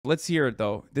Let's hear it,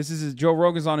 though. This is Joe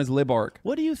Rogan's on his lib arc.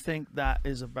 What do you think that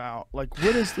is about? Like,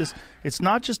 what is this? It's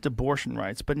not just abortion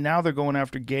rights, but now they're going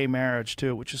after gay marriage,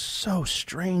 too, which is so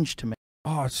strange to me.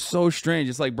 Oh, it's so strange.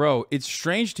 It's like, bro, it's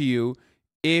strange to you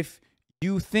if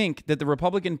you think that the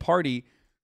Republican Party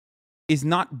is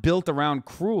not built around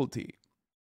cruelty.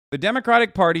 The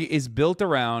Democratic Party is built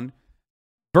around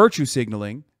virtue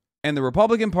signaling, and the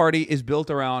Republican Party is built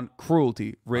around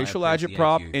cruelty, racial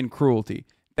agitprop, and cruelty.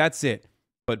 That's it.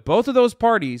 But both of those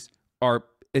parties are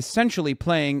essentially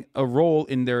playing a role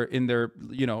in their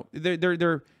you know,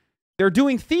 they're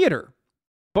doing theater.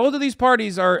 Both of these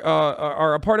parties are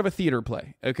a part of a theater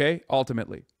play, okay?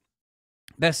 Ultimately.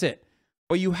 That's it.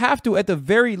 But you have to, at the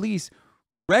very least,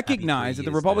 recognize that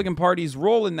the Republican Party's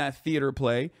role in that theater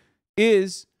play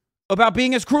is about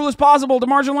being as cruel as possible to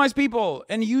marginalized people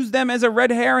and use them as a red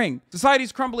herring.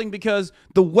 Society's crumbling because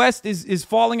the West is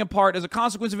falling apart as a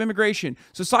consequence of immigration.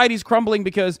 Society's crumbling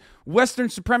because Western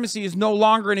supremacy is no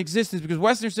longer in existence, because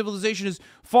Western civilization is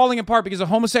falling apart because of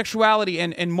homosexuality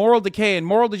and moral decay and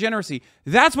moral degeneracy.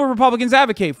 That's what Republicans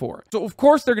advocate for. So of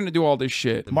course they're going to do all this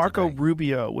shit. Marco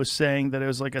Rubio was saying that it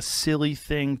was like a silly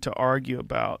thing to argue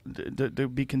about, to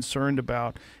be concerned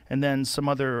about. And then some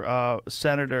other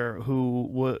senator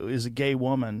who is a gay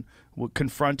woman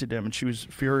confronted him, and she was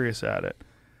furious at it.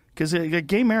 Because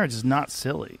gay marriage is not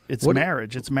silly. It's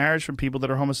marriage. It's marriage for people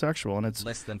that are homosexual, and it's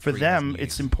for them.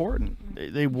 It's important.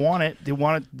 They want it. They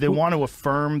want it. They want to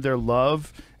affirm their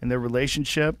love and their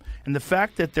relationship. And the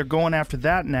fact that they're going after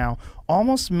that now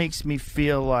almost makes me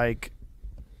feel like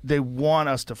they want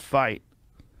us to fight.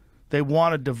 They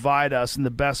want to divide us in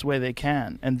the best way they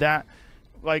can, and that,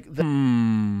 like,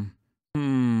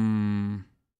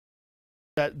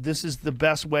 that this is the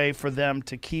best way for them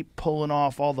to keep pulling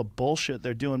off all the bullshit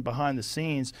they're doing behind the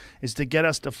scenes, is to get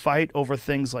us to fight over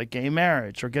things like gay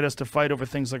marriage, or get us to fight over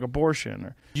things like abortion.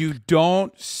 Or you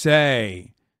don't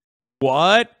say.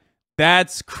 What?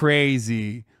 That's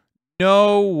crazy.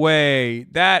 No way.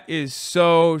 That is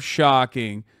so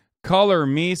shocking. Color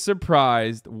me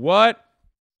surprised. What?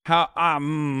 How?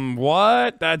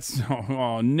 What? That's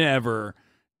never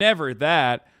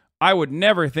that. I would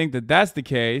never think that that's the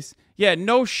case. Yeah,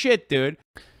 no shit, dude.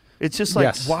 It's just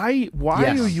like, why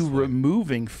are you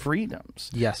removing freedoms?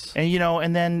 Yes. And, you know,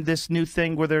 and then this new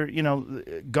thing where they're, you know,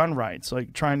 gun rights,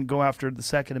 like trying to go after the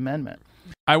Second Amendment.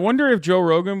 I wonder if Joe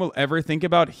Rogan will ever think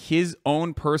about his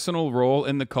own personal role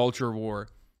in the culture war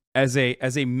as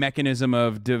a mechanism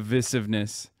of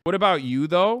divisiveness. What about you,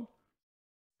 though?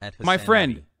 My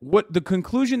friend, what the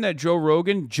conclusion that Joe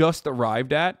Rogan just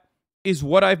arrived at is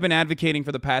what I've been advocating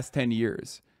for the past 10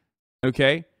 years,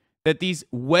 okay? That these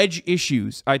wedge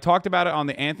issues, I talked about it on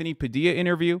the Anthony Padilla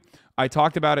interview. I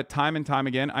talked about it time and time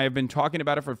again. I have been talking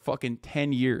about it for fucking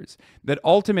 10 years. That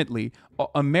ultimately,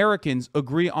 Americans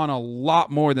agree on a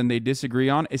lot more than they disagree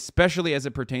on, especially as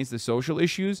it pertains to social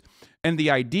issues. And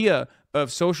the idea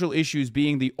of social issues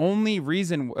being the only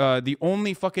reason, the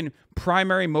only fucking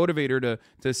primary motivator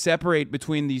to separate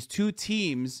between these two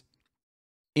teams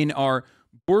in our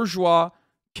bourgeois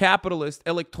capitalist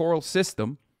electoral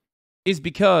system is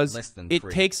because it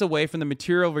takes away from the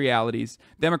material realities.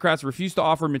 Democrats refuse to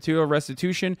offer material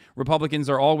restitution. Republicans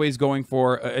are always going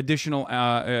for additional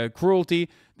cruelty.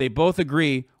 They both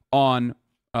agree on,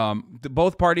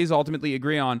 both parties ultimately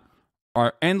agree on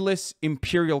our endless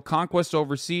imperial conquests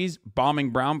overseas, bombing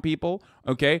brown people,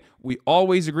 okay? We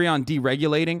always agree on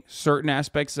deregulating certain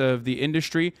aspects of the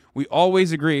industry. We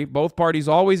always agree, both parties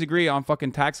always agree on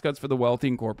fucking tax cuts for the wealthy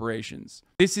and corporations.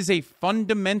 This is a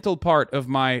fundamental part of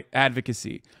my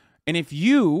advocacy. And if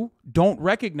you don't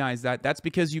recognize that, that's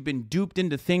because you've been duped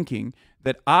into thinking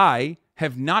that I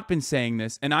have not been saying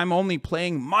this, and I'm only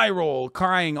playing my role,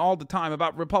 crying all the time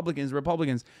about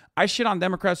Republicans. I shit on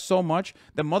Democrats so much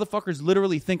that motherfuckers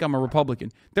literally think I'm a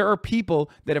Republican. There are people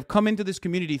that have come into this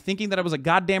community thinking that I was a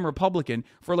goddamn Republican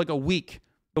for like a week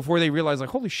before they realize, like,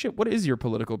 holy shit, what is your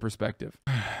political perspective?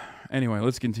 Anyway,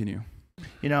 let's continue.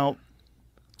 You know,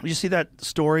 you see that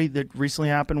story that recently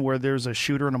happened where there's a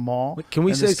shooter in a mall? Can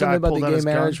we say something about the gay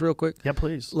marriage real quick? Yeah,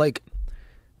 please. Like,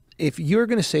 if you're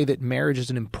going to say that marriage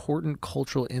is an important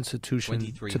cultural institution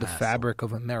to the fabric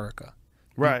of America,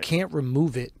 you can't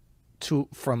remove it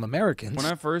from Americans. When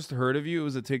I first heard of you, it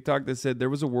was a TikTok that said there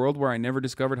was a world where I never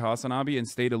discovered HasanAbi and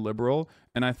stayed a liberal,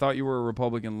 and I thought you were a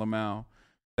Republican. Lamau.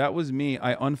 That was me.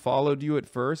 I unfollowed you at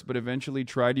first, but eventually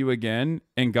tried you again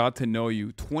and got to know you.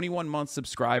 21-month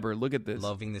subscriber. Look at this.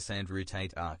 Loving this Andrew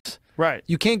Tate art. Right.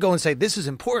 You can't go and say, this is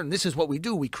important. This is what we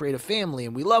do. We create a family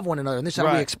and we love one another. And this is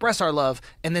how we express our love.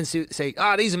 And then say,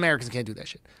 these Americans can't do that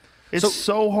shit. It's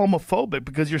so homophobic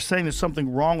because you're saying there's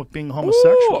something wrong with being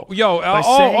homosexual. Ooh, yo,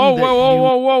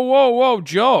 whoa,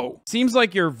 Joe. Seems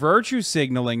like you're virtue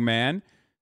signaling, man.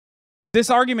 This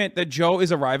argument that Joe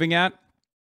is arriving at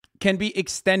can be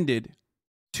extended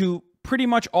to pretty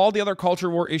much all the other culture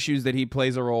war issues that he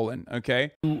plays a role in, okay?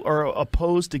 You are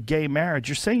opposed to gay marriage.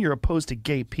 You're saying you're opposed to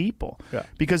gay people. Yeah.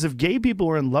 Because if gay people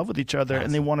are in love with each other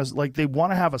and they want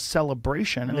to have a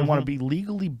celebration and they want to be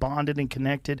legally bonded and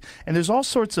connected, and there's all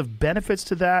sorts of benefits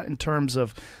to that in terms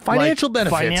of financial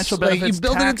benefits. Like you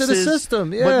build taxes, it into the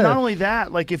system. Yeah. But not only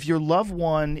that, like if your loved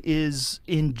one is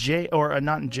in jail or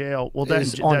not in jail, well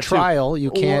that's on trial, you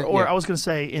can't or I was going to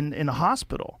say in a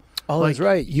hospital. Oh, like, that's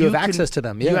right. You have access to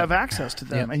them. Yeah. You have access to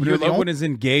them. And your loved one is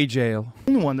in gay jail.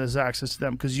 The only one that has access to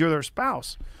them because you're their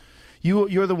spouse.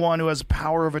 You're the one who has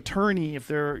power of attorney if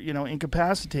they're,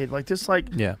 incapacitated. Like this,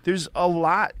 there's a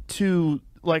lot to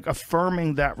like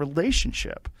affirming that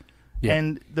relationship. Yeah.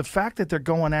 And the fact that they're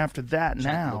going after that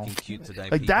now,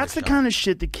 like that's the kind of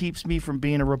shit that keeps me from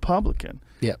being a Republican.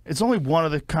 Yeah. It's only one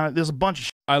of the there's a bunch of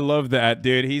shit. I love that,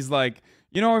 dude. He's like,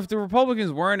 if the Republicans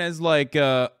weren't as like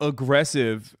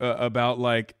aggressive about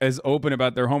like as open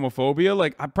about their homophobia,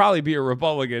 like I'd probably be a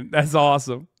Republican. That's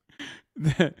awesome.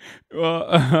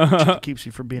 Well, keeps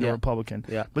you from being a Republican.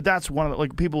 Yeah. But that's one of the,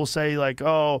 like people will say like,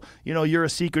 oh, you're a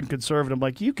secret conservative. I'm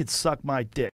like, you could suck my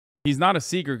dick. He's not a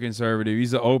secret conservative.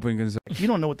 He's an open conservative. You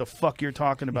don't know what the fuck you're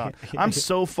talking about. I'm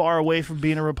so far away from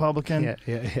being a Republican.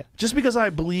 Yeah. Just because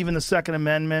I believe in the Second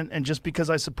Amendment and just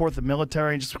because I support the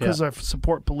military and just because I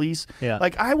support police. Yeah.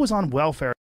 Like, I was on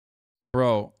welfare.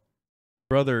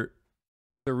 Brother,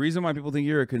 the reason why people think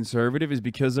you're a conservative is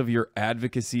because of your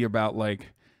advocacy about,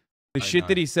 like, the shit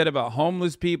that he said about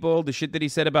homeless people, the shit that he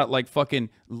said about, like, fucking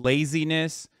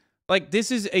laziness. Like, this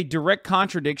is a direct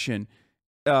contradiction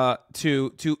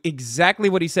to exactly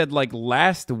what he said like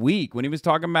last week when he was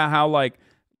talking about how like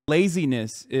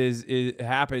laziness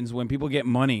happens when people get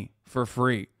money for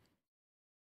free.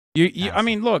 I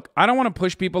mean, look, I don't want to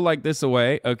push people like this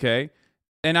away, okay?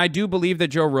 And I do believe that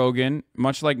Joe Rogan,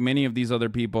 much like many of these other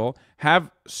people,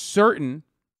 have certain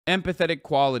empathetic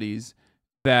qualities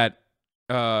that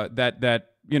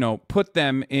put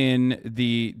them in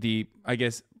the I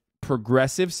guess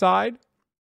progressive side.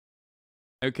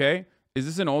 Okay? Is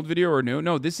this an old video or new?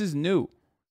 No, this is new.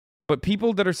 But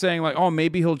people that are saying like, oh,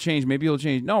 maybe he'll change, maybe he'll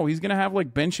change. No, he's going to have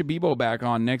like Ben Shabibo back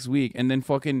on next week and then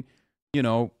fucking,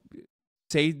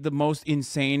 say the most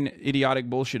insane, idiotic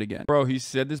bullshit again. Bro, he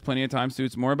said this plenty of times too.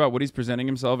 It's more about what he's presenting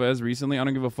himself as recently. I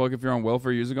don't give a fuck if you're on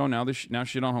welfare years ago. Now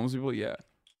shit on homeless people. Yeah.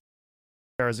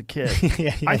 As a kid,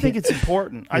 I think it's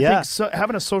important. I think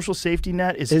having a social safety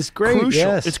net is crucial.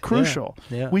 Yes. It's crucial.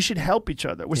 Yeah. We should help each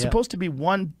other. We're supposed to be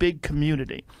one big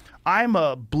community. I'm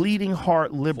a bleeding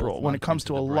heart liberal when it comes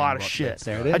to a lot of shit.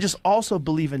 I just also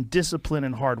believe in discipline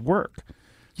and hard work.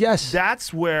 Yes.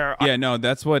 That's where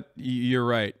that's what you're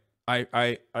right.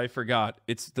 I forgot.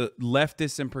 It's the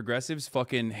leftists and progressives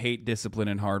fucking hate discipline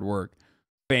and hard work.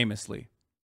 Famously.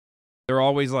 They're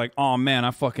always like, "Oh man,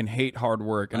 I fucking hate hard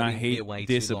work and I hate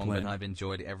discipline." Too long, but I've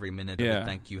enjoyed every minute of it.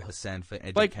 Thank you, Hasan, for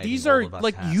educating like these are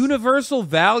like universal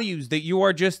values that you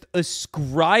are just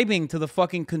ascribing to the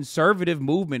fucking conservative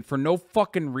movement for no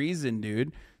fucking reason,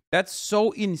 dude. That's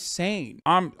so insane.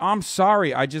 I'm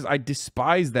sorry. I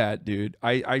despise that, dude.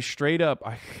 I straight up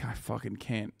I fucking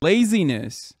can't.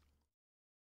 Laziness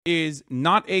is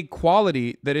not a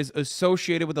quality that is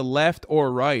associated with the left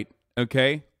or right,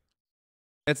 okay?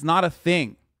 That's not a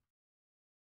thing.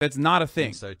 That's not a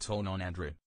thing. So torn on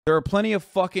Andrew. There are plenty of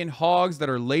fucking hogs that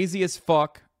are lazy as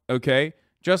fuck, okay?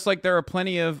 Just like there are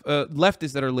plenty of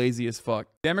leftists that are lazy as fuck.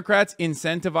 Democrats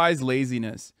incentivize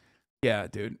laziness. Yeah,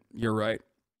 dude, you're right.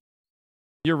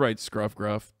 You're right, Scruff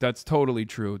Gruff. That's totally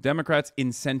true. Democrats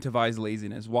incentivize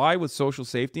laziness. Why? With social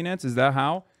safety nets? Is that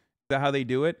how? Is that how they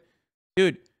do it?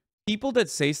 Dude, people that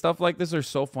say stuff like this are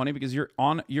so funny because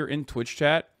you're in Twitch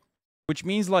chat, which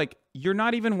means like you're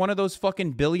not even one of those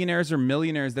fucking billionaires or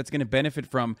millionaires that's going to benefit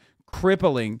from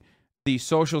crippling the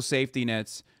social safety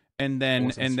nets and then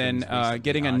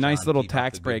getting a nice little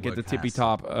tax break at the tippy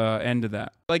top end of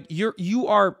that. Like you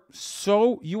are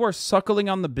suckling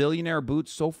on the billionaire boot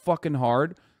so fucking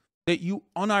hard that you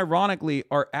unironically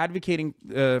are advocating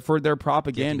for their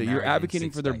propaganda. You're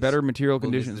advocating for their better material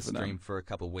conditions for them. For a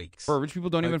couple weeks. Bro, rich people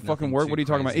don't even fucking work. What are you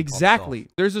talking about? Exactly.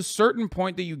 There's a certain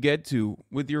point that you get to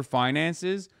with your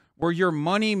finances where your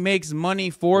money makes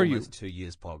money for you. 2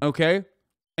 years, Pog. Okay?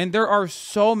 And there are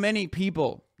so many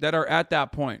people that are at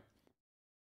that point.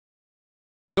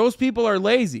 Those people are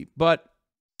lazy, but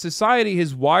society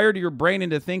has wired your brain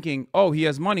into thinking, oh, he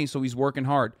has money, so he's working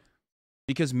hard.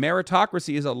 because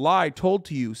meritocracy is a lie told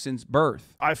to you since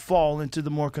birth. I fall into the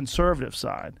more conservative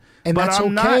side. And but that's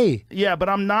I'm okay. But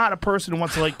I'm not a person who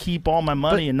wants to like keep all my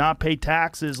money and not pay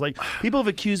taxes. Like people have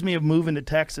accused me of moving to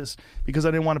Texas because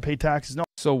I didn't want to pay taxes. No.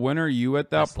 So when are you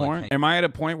at that point? Am I at a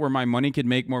point where my money could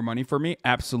make more money for me?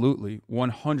 Absolutely.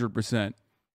 100%.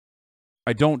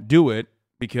 I don't do it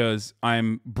because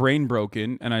I'm brain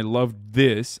broken and I love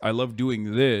this. I love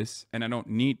doing this and I don't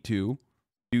need to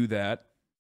do that.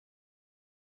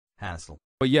 Hassle.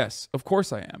 But yes, of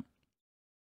course I am.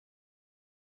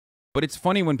 But it's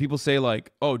funny when people say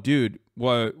like, oh, dude,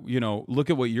 well, you know,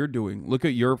 look at what you're doing. Look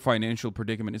at your financial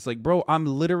predicament. It's like, bro, I'm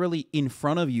literally in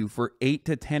front of you for 8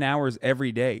 to 10 hours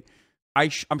every day.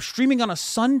 I'm streaming on a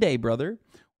Sunday, brother.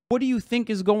 What do you think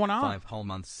is going on? 5 whole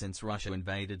months since Russia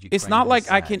invaded Ukraine. It's not like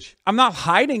I'm not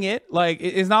hiding it. Like,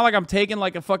 it's not like I'm taking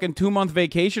like a fucking 2-month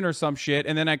vacation or some shit.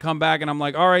 And then I come back and I'm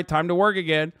like, all right, time to work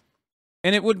again.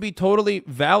 And it would be totally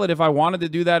valid if I wanted to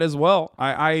do that as well.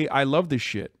 I love this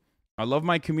shit. I love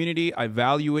my community. I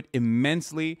value it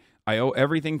immensely. I owe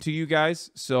everything to you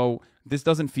guys. So this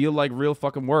doesn't feel like real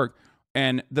fucking work.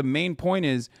 And the main point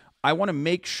is I want to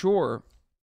make sure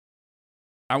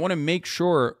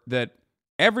that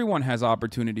everyone has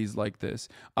opportunities like this.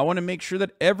 I want to make sure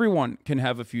that everyone can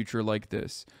have a future like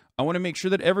this. I want to make sure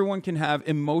that everyone can have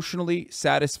emotionally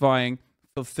satisfying,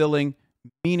 fulfilling,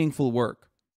 meaningful work.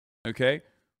 Okay?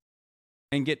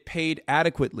 And get paid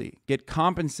adequately, get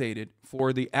compensated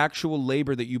for the actual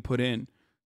labor that you put in,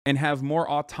 and have more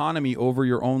autonomy over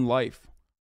your own life.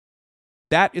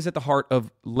 That is at the heart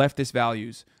of leftist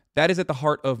values. That is at the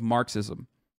heart of Marxism.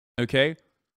 Okay?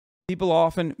 People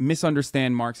often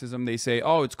misunderstand Marxism. They say,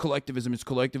 oh, it's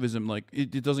collectivism, like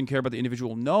it doesn't care about the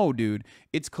individual. No, dude.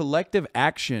 It's collective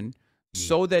action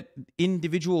so that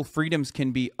individual freedoms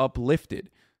can be uplifted.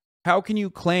 How can you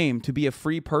claim to be a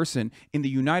free person in the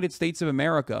United States of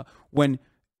America when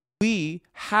we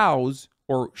house,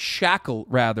 or shackle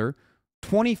rather,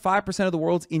 25% of the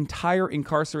world's entire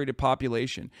incarcerated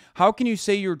population? How can you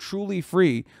say you're truly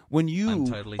free when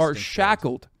you are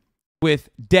shackled with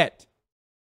debt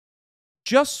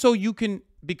just so you can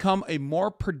become a more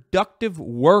productive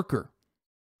worker,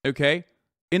 okay,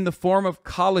 in the form of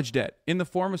college debt, in the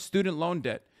form of student loan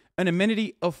debt, an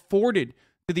amenity afforded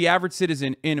to the average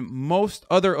citizen in most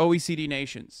other OECD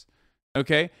nations,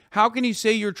 okay? How can you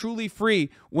say you're truly free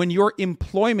when your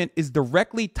employment is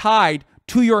directly tied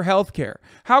to your health care?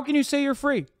 How can you say you're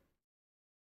free?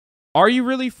 Are you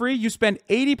really free? You spend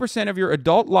 80% of your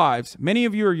adult lives, many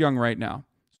of you are young right now,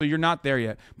 so you're not there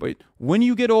yet, but when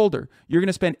you get older, you're going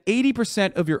to spend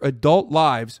 80% of your adult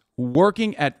lives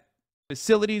working at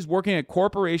facilities, working at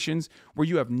corporations where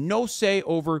you have no say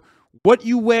over what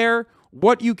you wear,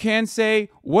 what you can say,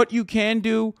 what you can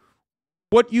do,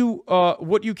 what you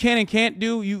can and can't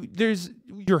do. There's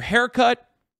your haircut,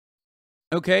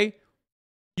 okay?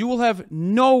 You will have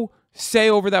no say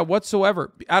over that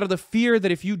whatsoever, out of the fear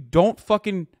that if you don't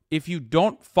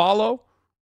follow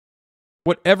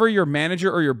whatever your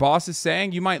manager or your boss is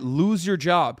saying, you might lose your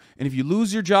job. And if you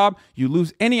lose your job, you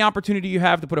lose any opportunity you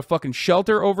have to put a fucking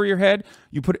shelter over your head.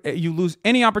 You lose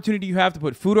any opportunity you have to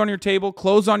put food on your table,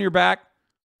 clothes on your back,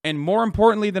 and more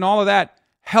importantly than all of that,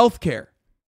 health care.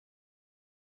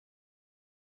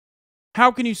 How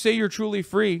can you say you're truly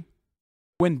free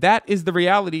when that is the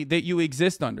reality that you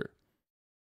exist under?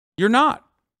 You're not.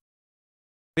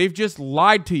 They've just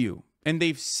lied to you, and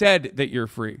they've said that you're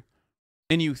free,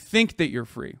 and you think that you're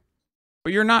free,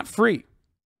 but you're not free.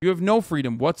 You have no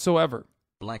freedom whatsoever.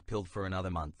 Black-pilled for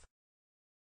another month.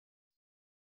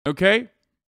 Okay?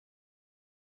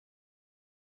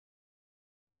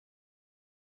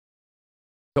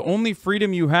 The only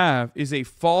freedom you have is a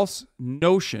false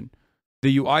notion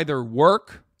that you either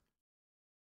work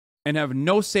and have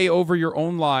no say over your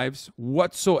own lives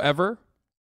whatsoever,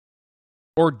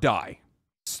 or die,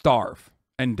 starve,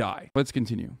 and die. Let's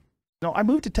continue. No, I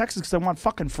moved to Texas because I want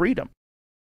fucking freedom.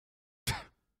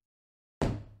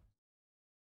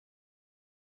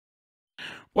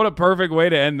 What a perfect way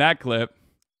to end that clip.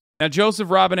 Now,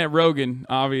 Joseph Robinette Rogan,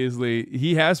 obviously,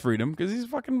 he has freedom because he's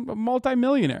fucking a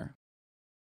multimillionaire.